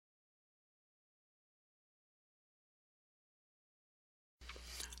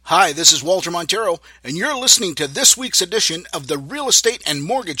Hi, this is Walter Montero, and you're listening to this week's edition of the Real Estate and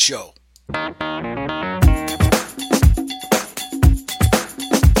Mortgage Show.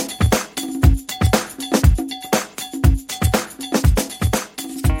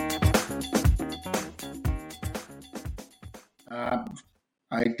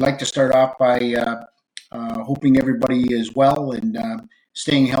 I'd like to start off by hoping everybody is well and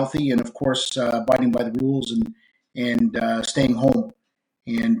staying healthy, and of course abiding by the rules and staying home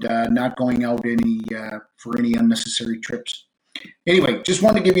and not going out for any unnecessary trips. Anyway, just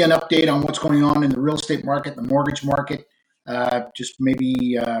wanted to give you an update on what's going on in the real estate market, the mortgage market. Just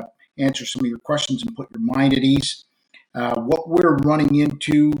maybe answer some of your questions and put your mind at ease. What we're running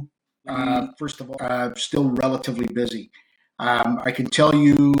into, first of all, still relatively busy. I can tell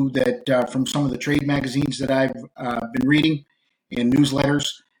you that from some of the trade magazines that I've been reading and newsletters,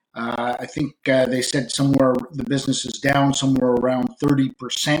 I think they said somewhere the business is down somewhere around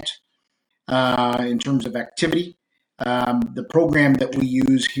 30% in terms of activity. The program that we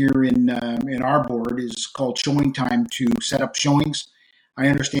use here in our board is called Showing Time to set up showings. I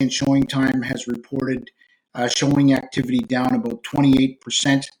understand Showing Time has reported showing activity down about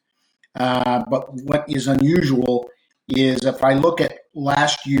 28%. But what is unusual is if I look at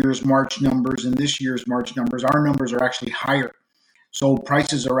last year's March numbers and this year's March numbers, our numbers are actually higher. So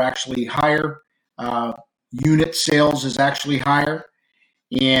prices are actually higher. Unit sales is actually higher.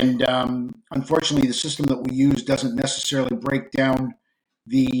 And unfortunately, the system that we use doesn't necessarily break down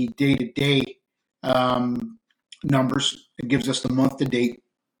the day-to-day numbers. It gives us the month-to-date.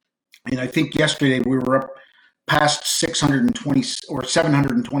 And I think yesterday we were up past 620 or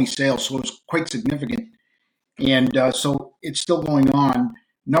 720 sales, so it was quite significant. And so it's still going on.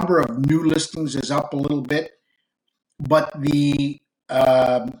 Number of new listings is up a little bit, but the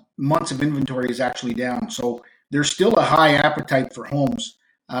months of inventory is actually down. So there's still a high appetite for homes.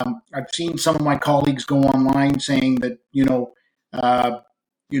 I've seen some of my colleagues go online saying that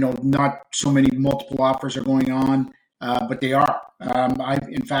not so many multiple offers are going on, but they are.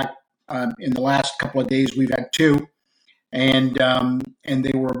 In the last couple of days we've had two, and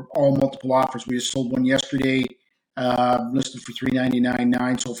they were all multiple offers. We just sold one yesterday, listed for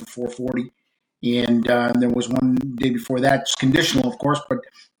 $399.9, sold for $440, and there was one day before that. It's conditional, of course, but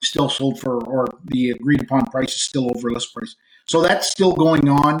still sold for, or the agreed upon price is still over list price. So that's still going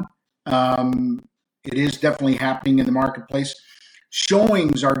on. It is definitely happening in the marketplace.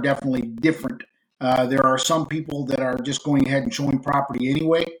 Showings are definitely different. There are some people that are just going ahead and showing property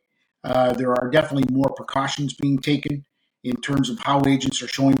anyway. There are definitely more precautions being taken in terms of how agents are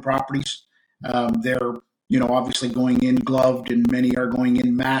showing properties. They're, obviously going in gloved, and many are going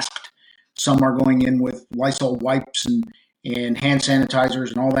in masked. Some are going in with Lysol wipes and hand sanitizers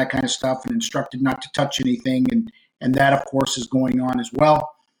and all that kind of stuff, and instructed not to touch anything. And that, of course, is going on as well.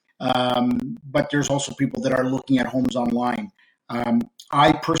 But there's also people that are looking at homes online.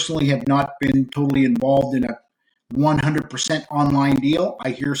 I personally have not been totally involved in a 100% online deal.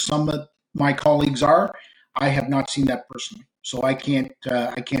 I hear some of my colleagues are. I have not seen that personally, so I can't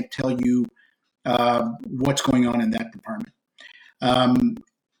tell you what's going on in that department.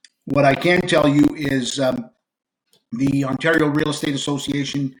 What I can tell you is the Ontario Real Estate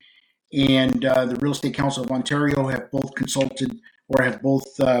Association and the Real Estate Council of Ontario have both consulted, or have both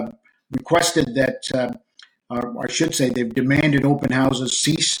requested that, or I should say, they've demanded open houses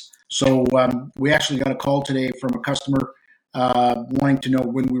cease. So we actually got a call today from a customer wanting to know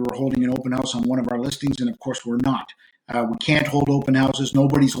when we were holding an open house on one of our listings, and of course we're not. We can't hold open houses.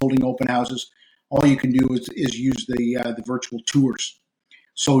 Nobody's holding open houses. All you can do is use the virtual tours.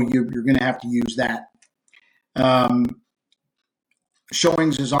 So you're going to have to use that.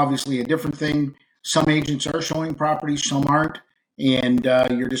 Showings is obviously a different thing. Some agents are showing properties, some aren't, and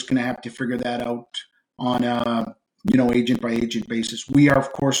you're just going to have to figure that out on a agent by agent basis. We are,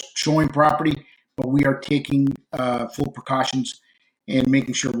 of course, showing property, but we are taking full precautions and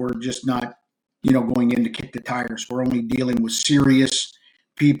making sure we're just not going in to kick the tires. We're only dealing with serious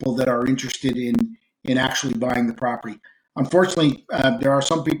people that are interested in actually buying the property. Unfortunately, there are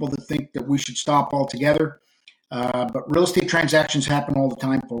some people that think that we should stop altogether. But real estate transactions happen all the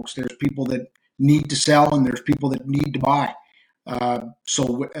time, folks. There's people that need to sell, and there's people that need to buy.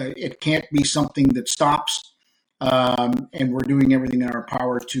 So it can't be something that stops. And we're doing everything in our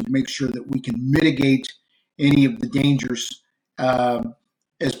power to make sure that we can mitigate any of the dangers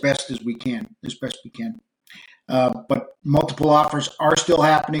as best we can. But multiple offers are still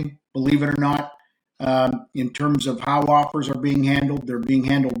happening, believe it or not. In terms of how offers are being handled, they're being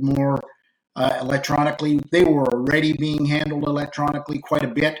handled more electronically. They were already being handled electronically quite a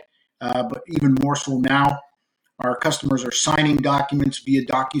bit, but even more so now. our customers are signing documents via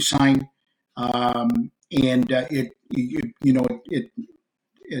DocuSign, and it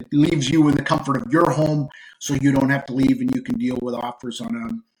leaves you in the comfort of your home, so you don't have to leave, and you can deal with offers on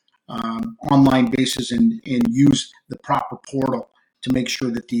an online basis and use the proper portal to make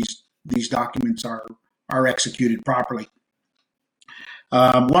sure that these documents are executed properly.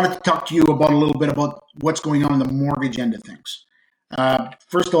 Wanted to talk to you about a little bit about what's going on the mortgage end of things.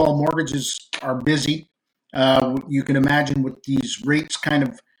 First of all, mortgages are busy. You can imagine with these rates kind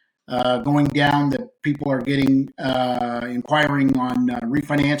of going down that people are getting inquiring on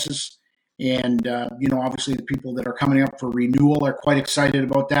refinances. And, obviously the people that are coming up for renewal are quite excited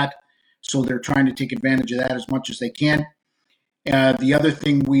about that. So they're trying to take advantage of that as much as they can. The other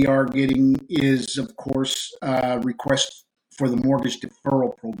thing we are getting is, of course, requests for the mortgage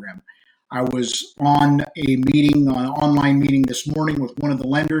deferral program. I was on a meeting, an online meeting this morning with one of the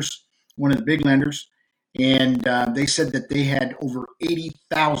lenders, one of the big lenders, and they said that they had over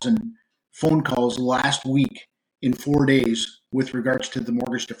 80,000 phone calls last week in 4 days with regards to the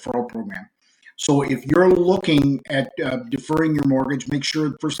mortgage deferral program. So if you're looking at deferring your mortgage, make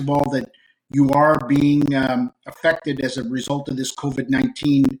sure, first of all, that you are being affected as a result of this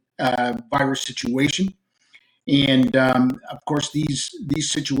COVID-19 virus situation. And of course, these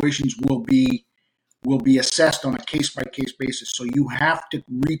situations will be assessed on a case-by-case basis. So you have to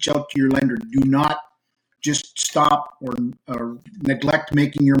reach out to your lender. Do not just stop or neglect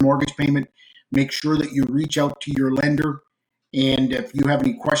making your mortgage payment. Make sure that you reach out to your lender. And if you have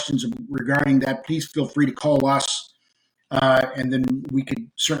any questions regarding that, please feel free to call us. And then we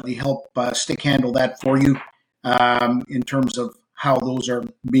could certainly help stick handle that for you in terms of how those are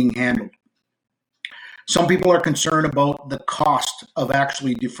being handled. Some people are concerned about the cost of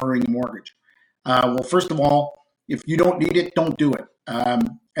actually deferring a mortgage. Well, first of all, if you don't need it, don't do it.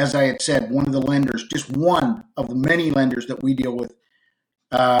 As I had said, one of the lenders, just one of the many lenders that we deal with,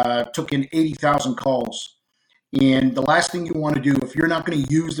 took in 80,000 calls. And the last thing you want to do, if you're not going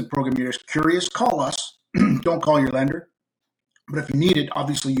to use the program, you're just curious, call us. Don't call your lender. But if you need it,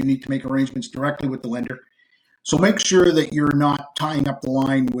 obviously you need to make arrangements directly with the lender. So make sure that you're not tying up the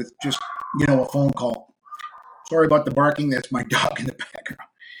line with just, a phone call. Sorry about the barking. That's my dog in the background.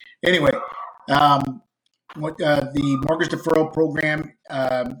 Anyway, the mortgage deferral program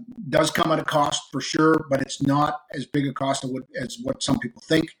does come at a cost for sure, but it's not as big a cost as what some people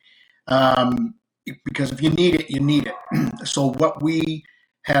think. Because if you need it, you need it. So what we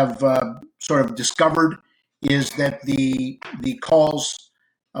have sort of discovered is that the calls,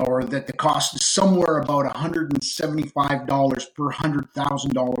 or that the cost is somewhere about $175 per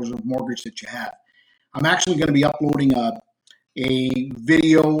 $100,000 of mortgage that you have. I'm actually going to be uploading a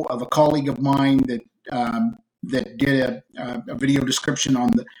video of a colleague of mine that did a video description on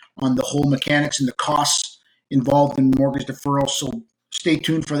the whole mechanics and the costs involved in mortgage deferral. So stay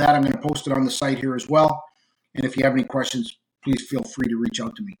tuned for that. I'm going to post it on the site here as well. And if you have any questions, please feel free to reach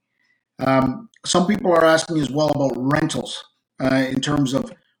out to me. Some people are asking as well about rentals in terms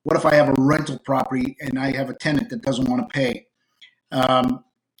of, what if I have a rental property and I have a tenant that doesn't want to pay?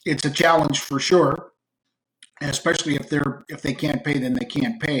 It's a challenge for sure, especially if they can't pay, then they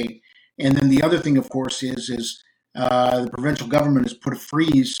can't pay. And then the other thing, of course, is the provincial government has put a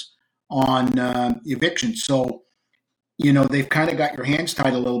freeze on eviction. So, they've kind of got your hands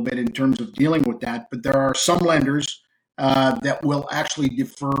tied a little bit in terms of dealing with that. But there are some lenders that will actually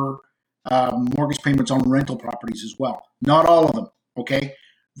defer mortgage payments on rental properties as well. Not all of them, okay?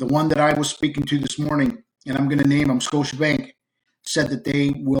 The one that I was speaking to this morning, and I'm going to name them, Scotiabank, said that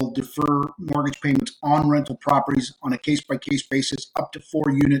they will defer mortgage payments on rental properties on a case-by-case basis up to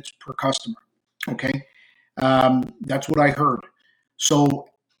 4 units per customer, okay? That's what I heard. So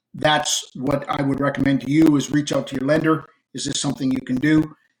that's what I would recommend to you, is reach out to your lender. Is this something you can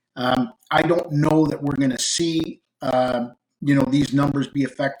do? I don't know that we're going to see, these numbers be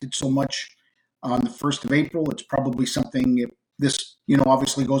affected so much on the 1st of April. It's probably something, if this,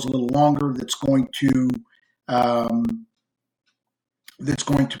 obviously goes a little longer, that's going to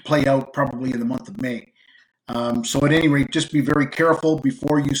play out probably in the month of May. So at any rate, just be very careful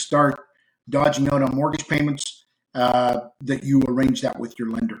before you start dodging out on mortgage payments, that you arrange that with your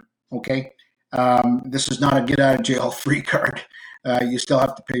lender, okay? This is not a get out of jail free card. You still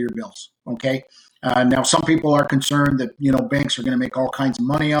have to pay your bills, okay? Now, some people are concerned that, banks are going to make all kinds of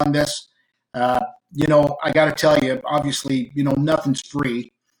money on this. I got to tell you, obviously, nothing's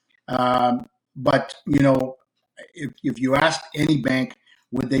free. But, if you ask any bank,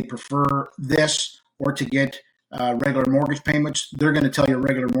 would they prefer this or to get regular mortgage payments, they're going to tell you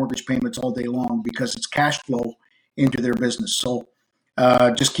regular mortgage payments all day long, because it's cash flow into their business. So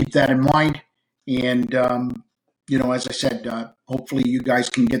just keep that in mind. And as I said, hopefully you guys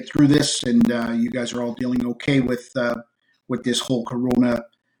can get through this, and you guys are all dealing okay with this whole Corona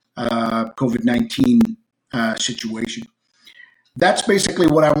COVID-19 situation. That's basically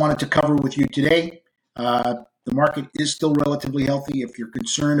what I wanted to cover with you today. The market is still relatively healthy. If you're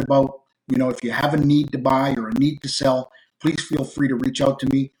concerned about, if you have a need to buy or a need to sell, please feel free to reach out to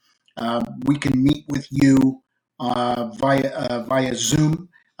me. We can meet with you via Zoom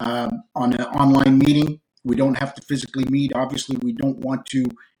on an online meeting. We don't have to physically meet. Obviously, we don't want to,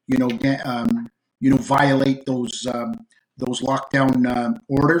 violate those lockdown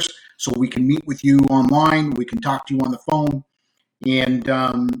orders. So we can meet with you online. We can talk to you on the phone. And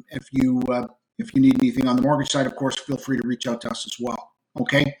if you need anything on the mortgage side, of course, feel free to reach out to us as well.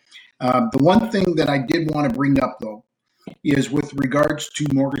 Okay. The one thing that I did want to bring up, though, is with regards to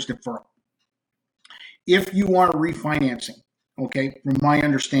mortgage deferral. If you are refinancing, okay, from my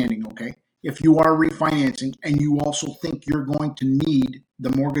understanding, okay, if you are refinancing and you also think you're going to need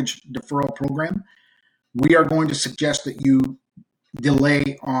the mortgage deferral program, we are going to suggest that you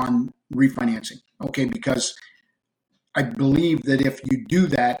delay on refinancing, okay, because I believe that if you do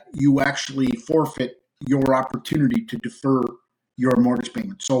that, you actually forfeit your opportunity to defer your mortgage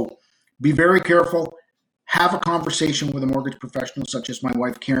payment. So be very careful. Have a conversation with a mortgage professional, such as my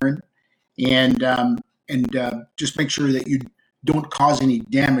wife, Karen, and just make sure that you don't cause any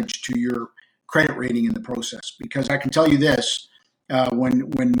damage to your credit rating in the process. Because I can tell you this, when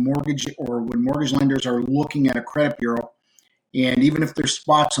mortgage lenders are looking at a credit bureau, and even if there's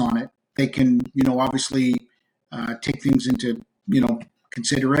spots on it, they can, obviously take things into,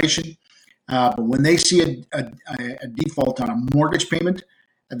 consideration. But when they see a default on a mortgage payment,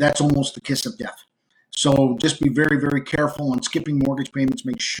 that's almost the kiss of death. So just be very, very careful on skipping mortgage payments.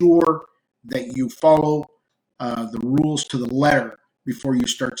 Make sure that you follow the rules to the letter before you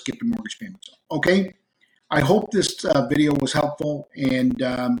start skipping mortgage payments. Okay? I hope this video was helpful, and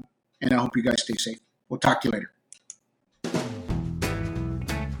I hope you guys stay safe. We'll talk to you later.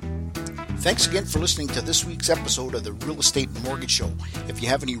 Thanks again for listening to this week's episode of the Real Estate Mortgage Show. If you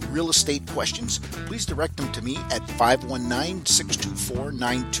have any real estate questions, please direct them to me at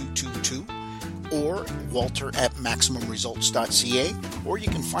 519-624-9222 or walter@maximumresults.ca, or you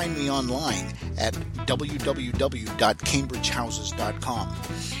can find me online at www.cambridgehouses.com.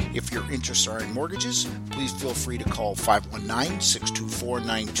 If your interests are in mortgages, please feel free to call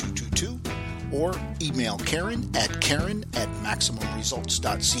 519-624-9222 or email Karen at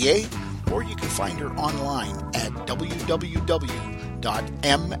maximumresults.ca, or you can find her online at www.m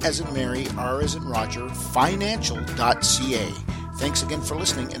as in Mary, R as in Roger, financial.ca. Thanks again for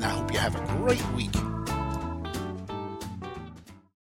listening, and I hope you have a great week.